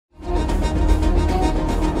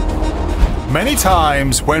Many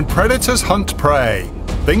times when predators hunt prey,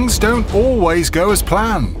 things don't always go as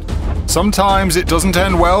planned. Sometimes it doesn't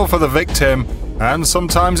end well for the victim, and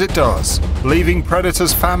sometimes it does, leaving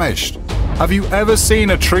predators famished. Have you ever seen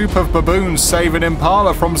a troop of baboons save an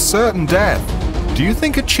impala from certain death? Do you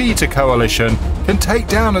think a cheetah coalition can take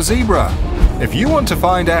down a zebra? If you want to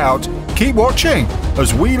find out, keep watching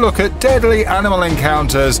as we look at deadly animal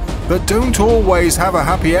encounters that don't always have a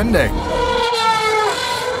happy ending.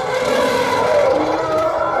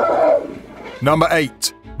 Number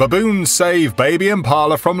 8. Baboons save baby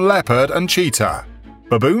impala from leopard and cheetah.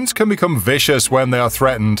 Baboons can become vicious when they are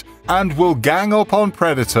threatened and will gang up on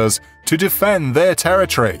predators to defend their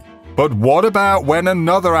territory. But what about when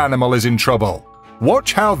another animal is in trouble?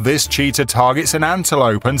 Watch how this cheetah targets an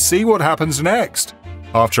antelope and see what happens next.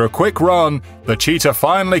 After a quick run, the cheetah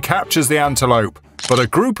finally captures the antelope, but a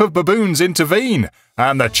group of baboons intervene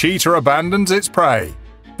and the cheetah abandons its prey.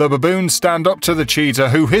 The baboons stand up to the cheetah,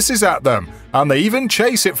 who hisses at them, and they even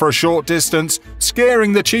chase it for a short distance,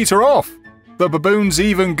 scaring the cheetah off. The baboons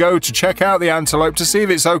even go to check out the antelope to see if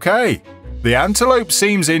it's okay. The antelope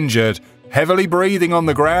seems injured, heavily breathing on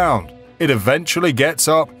the ground. It eventually gets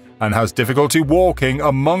up and has difficulty walking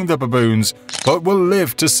among the baboons, but will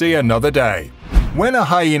live to see another day. When a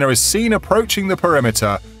hyena is seen approaching the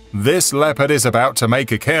perimeter, this leopard is about to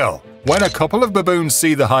make a kill. When a couple of baboons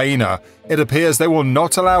see the hyena, it appears they will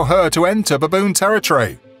not allow her to enter baboon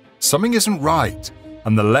territory. Something isn't right,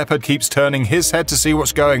 and the leopard keeps turning his head to see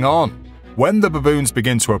what's going on. When the baboons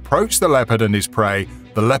begin to approach the leopard and his prey,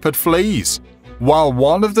 the leopard flees. While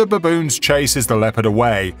one of the baboons chases the leopard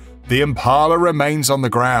away, the impala remains on the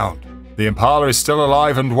ground. The impala is still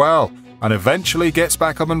alive and well, and eventually gets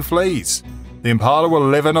back up and flees. The impala will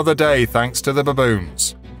live another day thanks to the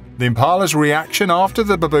baboons. The impala's reaction after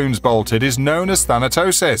the baboons bolted is known as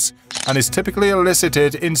thanatosis and is typically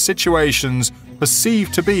elicited in situations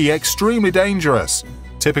perceived to be extremely dangerous,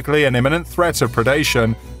 typically an imminent threat of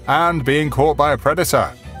predation and being caught by a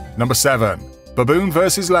predator. Number 7. Baboon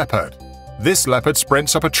versus leopard. This leopard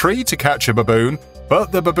sprints up a tree to catch a baboon,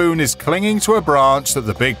 but the baboon is clinging to a branch that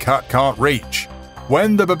the big cat can't reach.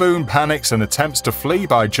 When the baboon panics and attempts to flee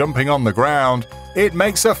by jumping on the ground, it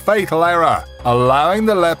makes a fatal error, allowing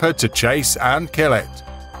the leopard to chase and kill it.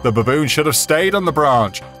 The baboon should have stayed on the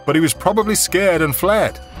branch, but he was probably scared and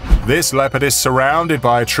fled. This leopard is surrounded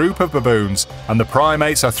by a troop of baboons, and the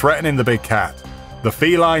primates are threatening the big cat. The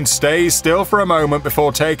feline stays still for a moment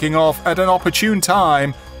before taking off at an opportune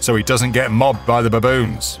time so he doesn't get mobbed by the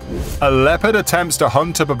baboons. A leopard attempts to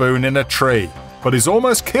hunt a baboon in a tree, but is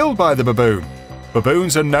almost killed by the baboon.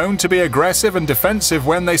 Baboons are known to be aggressive and defensive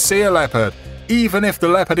when they see a leopard, even if the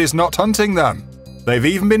leopard is not hunting them. They've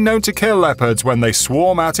even been known to kill leopards when they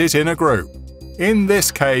swarm at it in a group. In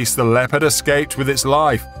this case, the leopard escaped with its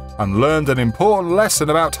life and learned an important lesson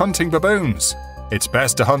about hunting baboons. It's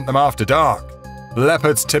best to hunt them after dark.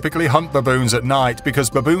 Leopards typically hunt baboons at night because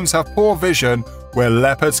baboons have poor vision, where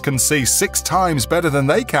leopards can see 6 times better than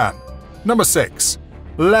they can. Number 6.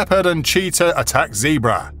 Leopard and cheetah attack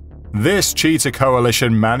zebra. This cheetah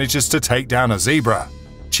coalition manages to take down a zebra.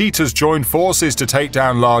 Cheetahs join forces to take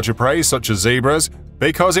down larger prey such as zebras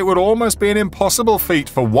because it would almost be an impossible feat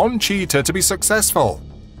for one cheetah to be successful.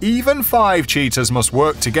 Even 5 cheetahs must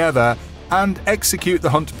work together and execute the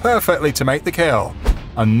hunt perfectly to make the kill.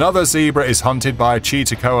 Another zebra is hunted by a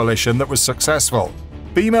cheetah coalition that was successful.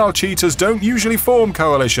 Female cheetahs don't usually form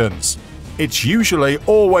coalitions. It's usually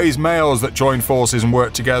always males that join forces and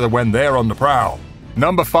work together when they're on the prowl.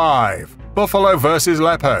 Number 5. Buffalo versus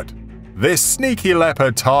leopard. This sneaky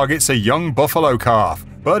leopard targets a young buffalo calf,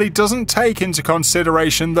 but he doesn't take into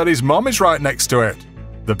consideration that his mom is right next to it.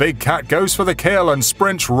 The big cat goes for the kill and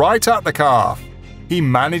sprints right at the calf. He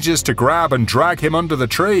manages to grab and drag him under the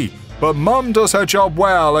tree, but Mom does her job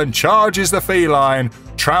well and charges the feline,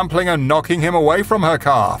 trampling and knocking him away from her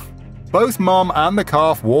calf. Both Mom and the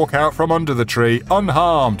calf walk out from under the tree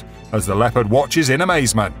unharmed as the leopard watches in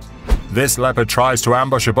amazement. This leopard tries to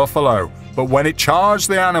ambush a buffalo, but when it charged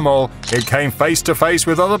the animal, it came face to face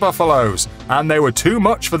with other buffaloes, and they were too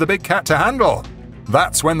much for the big cat to handle.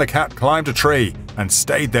 That's when the cat climbed a tree and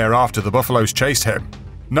stayed there after the buffaloes chased him.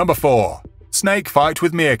 Number 4. Snake fight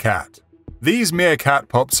with meerkat. These meerkat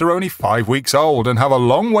pups are only 5 weeks old and have a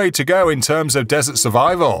long way to go in terms of desert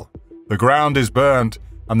survival. The ground is burnt,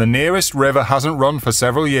 and the nearest river hasn't run for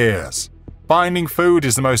several years. Finding food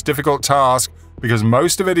is the most difficult task because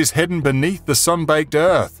most of it is hidden beneath the sun-baked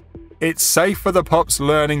earth. It's safe for the pups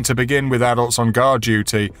learning to begin with adults on guard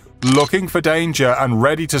duty, looking for danger and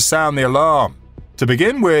ready to sound the alarm. To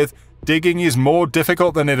begin with, digging is more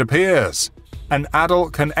difficult than it appears. An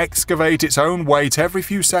adult can excavate its own weight every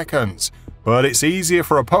few seconds, but it's easier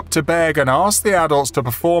for a pup to beg and ask the adults to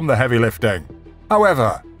perform the heavy lifting.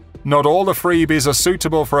 However, not all the freebies are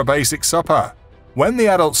suitable for a basic supper. When the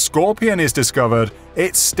adult scorpion is discovered,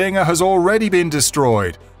 its stinger has already been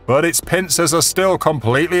destroyed, but its pincers are still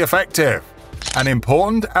completely effective. An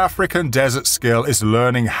important African desert skill is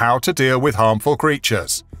learning how to deal with harmful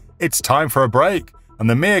creatures. It's time for a break, and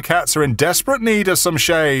the meerkats are in desperate need of some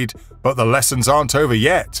shade, but the lessons aren't over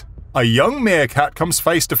yet. A young meerkat comes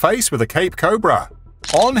face to face with a Cape cobra.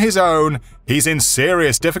 On his own, he's in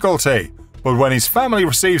serious difficulty, but when his family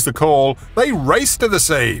receives the call, they race to the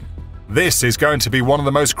scene. This is going to be one of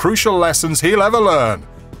the most crucial lessons he'll ever learn: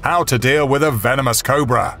 how to deal with a venomous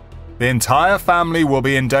cobra. The entire family will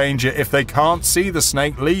be in danger if they can't see the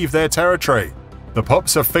snake leave their territory. The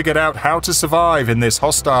pups have figured out how to survive in this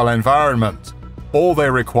hostile environment. All they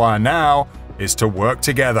require now is to work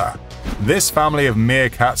together. This family of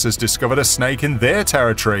meerkats has discovered a snake in their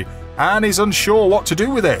territory and is unsure what to do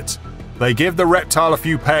with it. They give the reptile a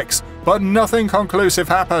few pecks, but nothing conclusive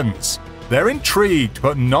happens. They're intrigued,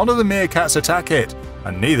 but none of the meerkats attack it,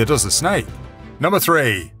 and neither does the snake. Number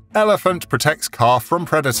 3. Elephant protects calf from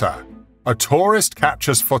predator. A tourist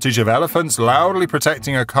captures footage of elephants loudly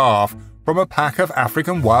protecting a calf from a pack of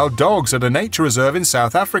African wild dogs at a nature reserve in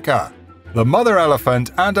South Africa. The mother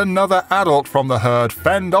elephant and another adult from the herd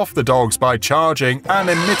fend off the dogs by charging and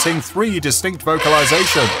emitting 3 distinct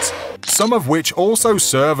vocalizations, some of which also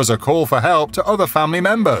serve as a call for help to other family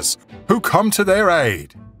members, who come to their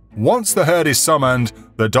aid. Once the herd is summoned,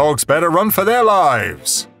 the dogs better run for their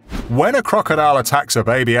lives. When a crocodile attacks a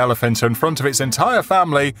baby elephant in front of its entire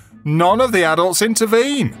family, none of the adults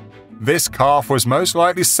intervene. This calf was most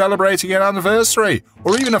likely celebrating an anniversary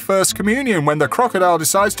or even a first communion when the crocodile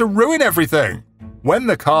decides to ruin everything. When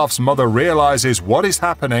the calf's mother realizes what is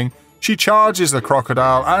happening, she charges the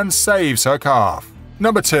crocodile and saves her calf.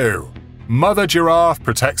 Number 2. Mother giraffe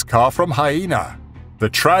protects calf from hyena. The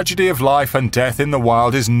tragedy of life and death in the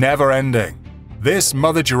wild is never ending. This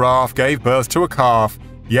mother giraffe gave birth to a calf,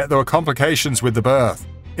 yet there were complications with the birth.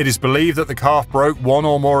 It is believed that the calf broke one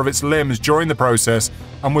or more of its limbs during the process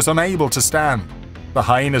and was unable to stand. The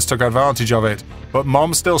hyenas took advantage of it, but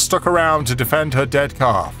Mom still stuck around to defend her dead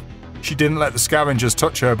calf. She didn't let the scavengers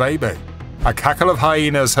touch her baby. A cackle of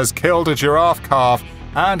hyenas has killed a giraffe calf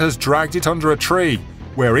and has dragged it under a tree,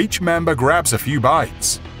 where each member grabs a few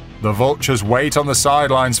bites. The vultures wait on the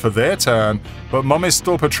sidelines for their turn, but Mum is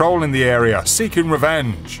still patrolling the area, seeking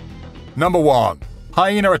revenge. Number 1.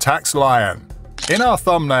 Hyena attacks lion. In our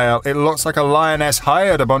thumbnail, it looks like a lioness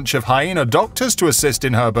hired a bunch of hyena doctors to assist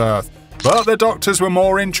in her birth, but the doctors were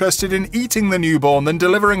more interested in eating the newborn than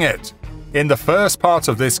delivering it. In the first part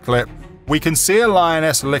of this clip, we can see a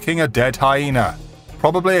lioness licking a dead hyena,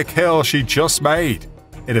 probably a kill she just made.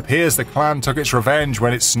 It appears the clan took its revenge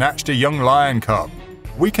when it snatched a young lion cub.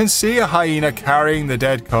 We can see a hyena carrying the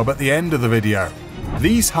dead cub at the end of the video.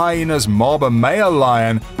 These hyenas mob a male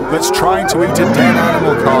lion that's trying to eat a dead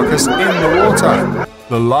animal carcass in the water.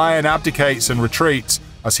 The lion abdicates and retreats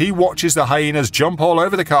as he watches the hyenas jump all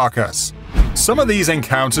over the carcass. Some of these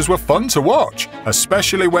encounters were fun to watch,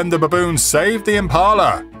 especially when the baboons saved the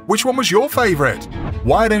Impala. Which one was your favorite?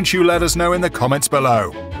 Why don't you let us know in the comments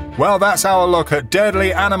below? Well, that's our look at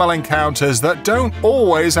deadly animal encounters that don't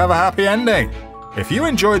always have a happy ending. If you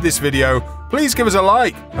enjoyed this video, please give us a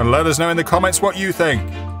like and let us know in the comments what you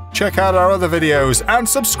think. Check out our other videos and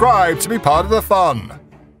subscribe to be part of the fun.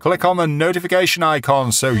 Click on the notification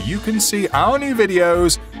icon so you can see our new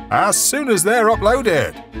videos as soon as they're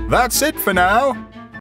uploaded. That's it for now.